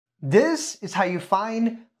This is how you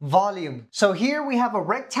find volume. So here we have a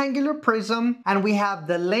rectangular prism and we have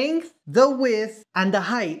the length, the width, and the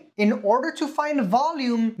height. In order to find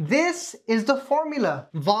volume, this is the formula.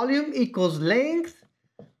 Volume equals length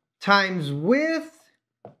times width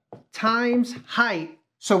times height.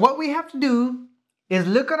 So what we have to do is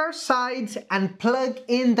look at our sides and plug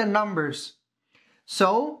in the numbers.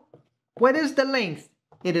 So what is the length?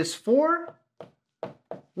 It is 4.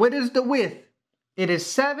 What is the width? It is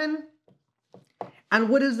 7. And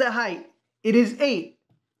what is the height? It is 8.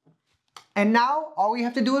 And now all we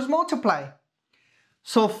have to do is multiply.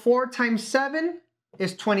 So 4 times 7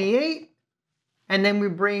 is 28. And then we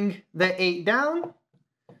bring the 8 down.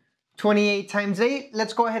 28 times 8,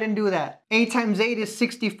 let's go ahead and do that. 8 times 8 is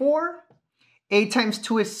 64. 8 times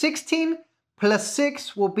 2 is 16. Plus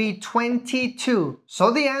 6 will be 22.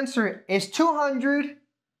 So the answer is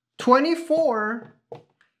 224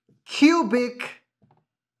 cubic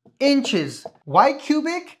inches. Why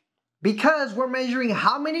cubic? Because we're measuring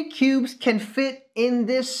how many cubes can fit in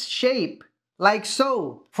this shape, like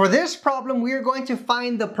so. For this problem, we are going to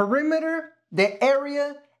find the perimeter, the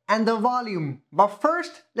area, and the volume. But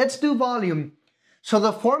first, let's do volume. So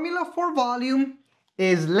the formula for volume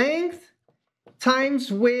is length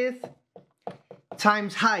times width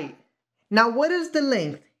times height. Now what is the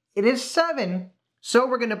length? It is 7. So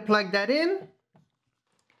we're going to plug that in.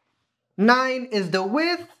 9 is the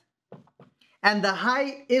width. And the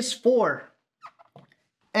height is 4.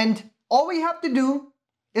 And all we have to do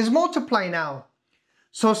is multiply now.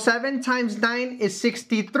 So 7 times 9 is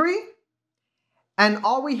 63. And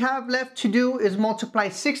all we have left to do is multiply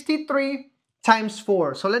 63 times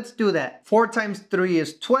 4. So let's do that. 4 times 3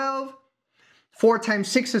 is 12. 4 times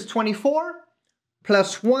 6 is 24.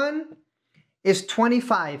 Plus 1 is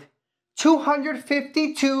 25.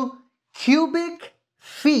 252 cubic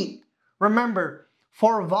feet. Remember,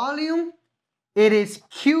 for volume, it is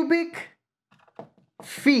cubic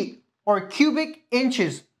feet or cubic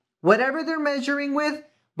inches. Whatever they're measuring with,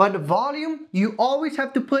 but volume, you always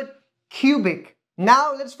have to put cubic.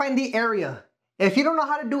 Now let's find the area. If you don't know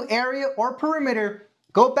how to do area or perimeter,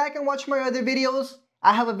 go back and watch my other videos.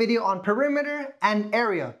 I have a video on perimeter and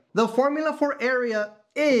area. The formula for area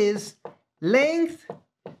is length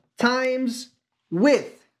times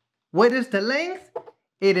width. What is the length?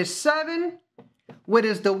 It is 7. What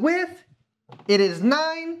is the width? It is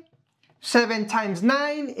 9. 7 times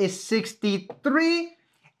 9 is 63.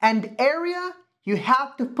 And area, you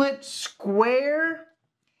have to put square.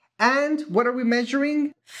 And what are we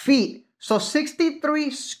measuring? Feet. So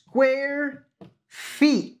 63 square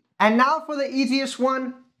feet. And now for the easiest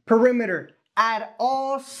one, perimeter. Add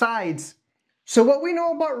all sides. So what we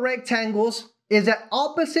know about rectangles is that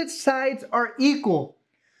opposite sides are equal.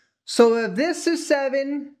 So if this is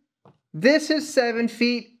 7, this is 7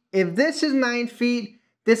 feet. If this is 9 feet,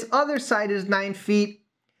 this other side is 9 feet.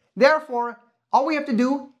 Therefore, all we have to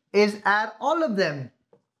do is add all of them.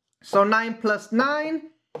 So 9 plus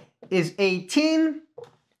 9 is 18.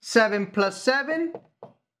 7 plus 7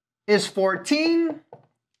 is 14.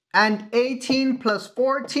 And 18 plus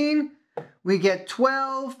 14, we get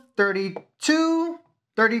 12, 32.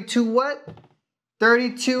 32 what?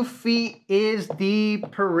 32 feet is the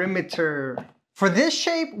perimeter. For this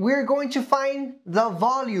shape, we're going to find the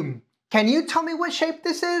volume. Can you tell me what shape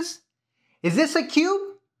this is? Is this a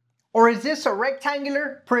cube or is this a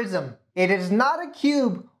rectangular prism? It is not a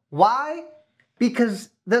cube. Why? Because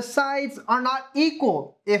the sides are not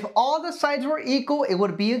equal. If all the sides were equal, it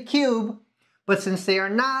would be a cube. But since they are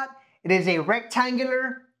not, it is a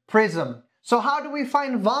rectangular prism. So how do we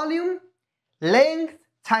find volume? Length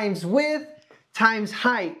times width times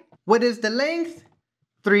height. What is the length?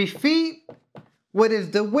 3 feet. What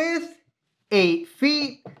is the width? 8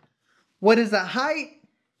 feet. What is the height?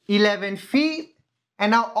 11 feet.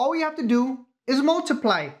 And now all we have to do is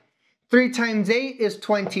multiply. 3 times 8 is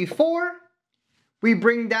 24. We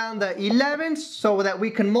bring down the 11 so that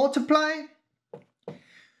we can multiply.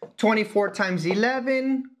 24 times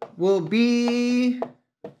 11 will be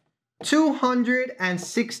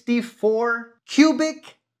 264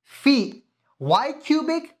 cubic feet. Why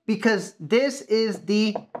cubic? Because this is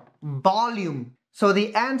the volume. So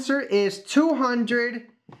the answer is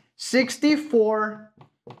 264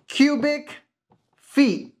 cubic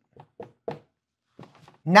feet.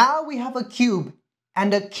 Now we have a cube,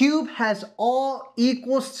 and a cube has all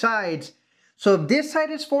equal sides. So if this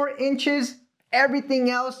side is 4 inches,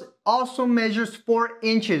 everything else also measures 4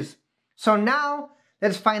 inches. So now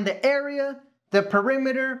let's find the area, the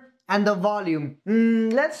perimeter, and the volume.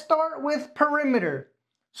 Let's start with perimeter.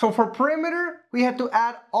 So for perimeter, we have to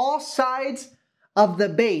add all sides of the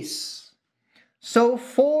base. So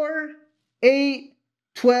 4, 8,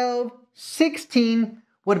 12, 16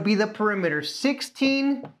 would be the perimeter,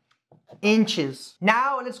 16 inches.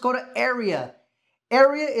 Now let's go to area.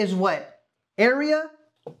 Area is what? Area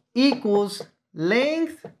equals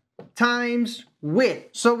length times width.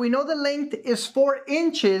 So we know the length is 4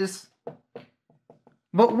 inches,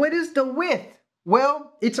 but what is the width?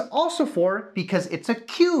 Well, it's also 4 because it's a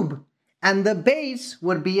cube, and the base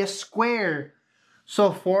would be a square.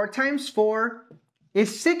 So 4 times 4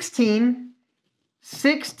 is 16,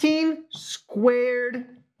 16 squared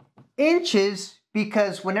inches,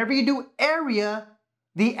 because whenever you do area,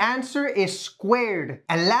 the answer is squared.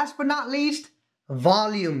 And last but not least,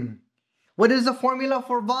 volume. What is the formula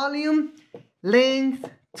for volume? Length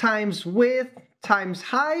times width times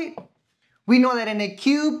height. We know that in a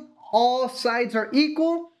cube, all sides are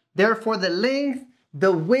equal. Therefore, the length,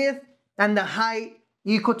 the width, and the height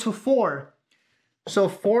equal to 4. So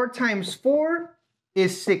 4 times 4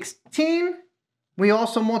 is 16. We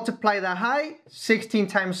also multiply the height. 16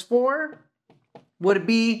 times 4 would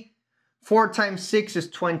be 4 times 6 is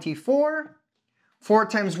 24. 4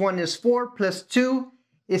 times 1 is 4 plus 2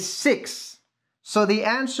 is 6. So the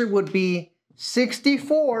answer would be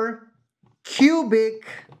 64 cubic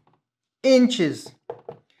inches.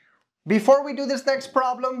 Before we do this next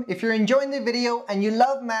problem, if you're enjoying the video and you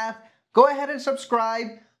love math, go ahead and subscribe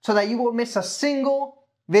so that you won't miss a single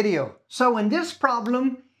video. So in this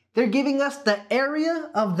problem, they're giving us the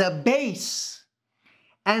area of the base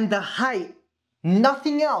and the height,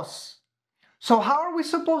 nothing else. So how are we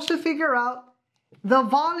supposed to figure out the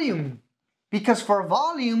volume? Because for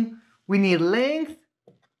volume, we need length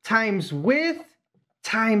times width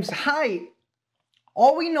times height.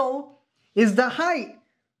 All we know is the height,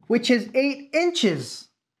 which is 8 inches.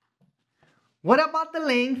 What about the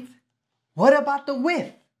length? What about the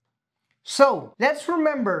width? So let's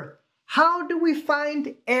remember, how do we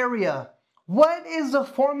find area? What is the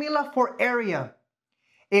formula for area?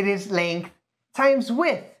 It is length times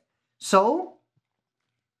width. So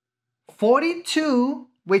 42,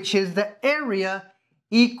 which is the area,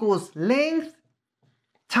 equals length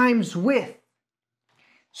times width.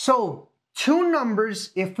 So two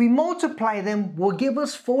numbers, if we multiply them, will give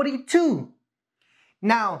us 42.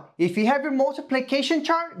 Now, if you have your multiplication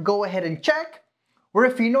chart, go ahead and check. Or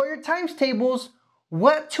if you know your times tables,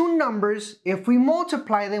 what two numbers, if we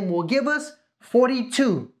multiply them, will give us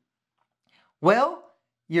 42? Well,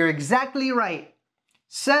 you're exactly right.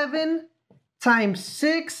 7 times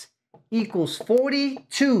 6 equals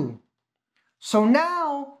 42. So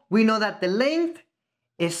now we know that the length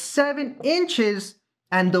is 7 inches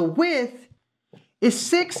and the width is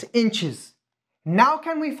 6 inches. Now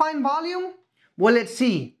can we find volume? Well, let's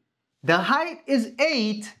see. The height is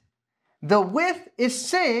 8, the width is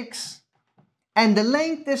 6, and the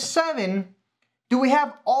length is 7. Do we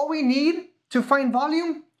have all we need to find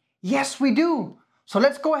volume? Yes, we do. So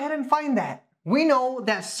let's go ahead and find that. We know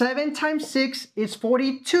that 7 times 6 is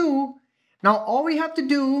 42. Now all we have to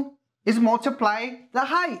do is multiply the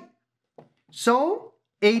height. So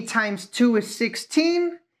 8 times 2 is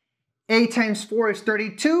 16. 8 times 4 is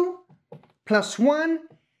 32. Plus 1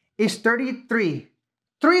 is 33.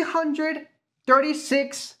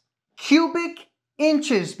 336 cubic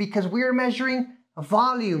inches, because we are measuring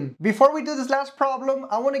volume. Before we do this last problem,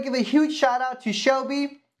 I want to give a huge shout out to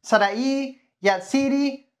Shelby, Sarai,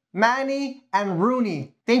 Yatsiri, Manny, and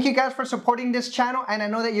Rooney. Thank you guys for supporting this channel, and I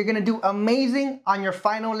know that you're going to do amazing on your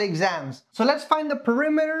final exams. So let's find the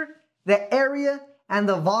perimeter, the area, and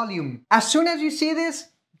the volume. As soon as you see this,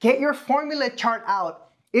 get your formula chart out.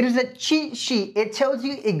 It is a cheat sheet. It tells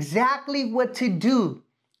you exactly what to do.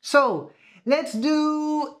 So let's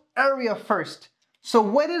do area first. So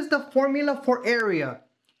what is the formula for area?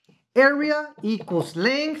 Area equals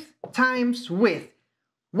length times width.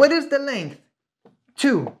 What is the length?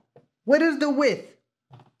 2. What is the width?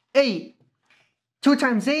 8. 2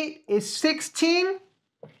 times 8 is 16.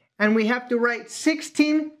 And we have to write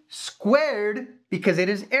 16 squared, because it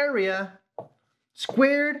is area,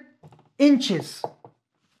 squared inches.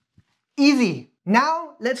 Easy.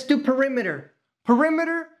 Now let's do perimeter.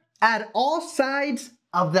 Perimeter at all sides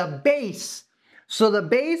of the base. So the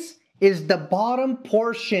base is the bottom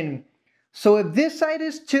portion. So if this side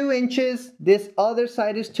is 2 inches, this other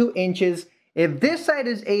side is 2 inches. If this side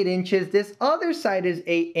is 8 inches, this other side is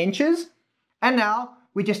 8 inches. And now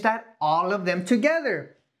we just add all of them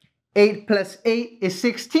together. 8 plus 8 is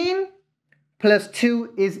 16. Plus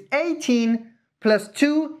 2 is 18. Plus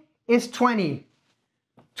 2 is 20.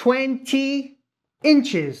 20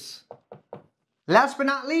 inches. Last but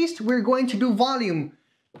not least, we're going to do volume,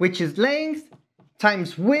 which is length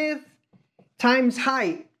times width times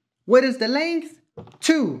height. What is the length?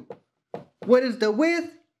 2. What is the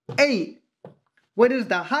width? 8. What is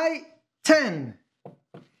the height? 10.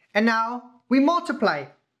 And now we multiply.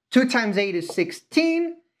 2 times 8 is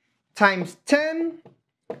 16, times 10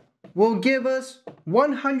 will give us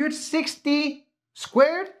 160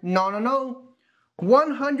 squared? No.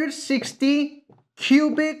 160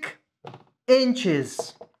 cubic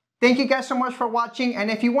inches. Thank you guys so much for watching,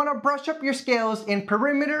 and if you want to brush up your skills in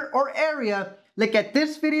perimeter or area, look at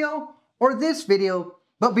this video or this video.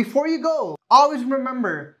 But before you go, always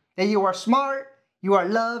remember that you are smart, you are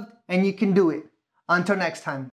loved, and you can do it. Until next time.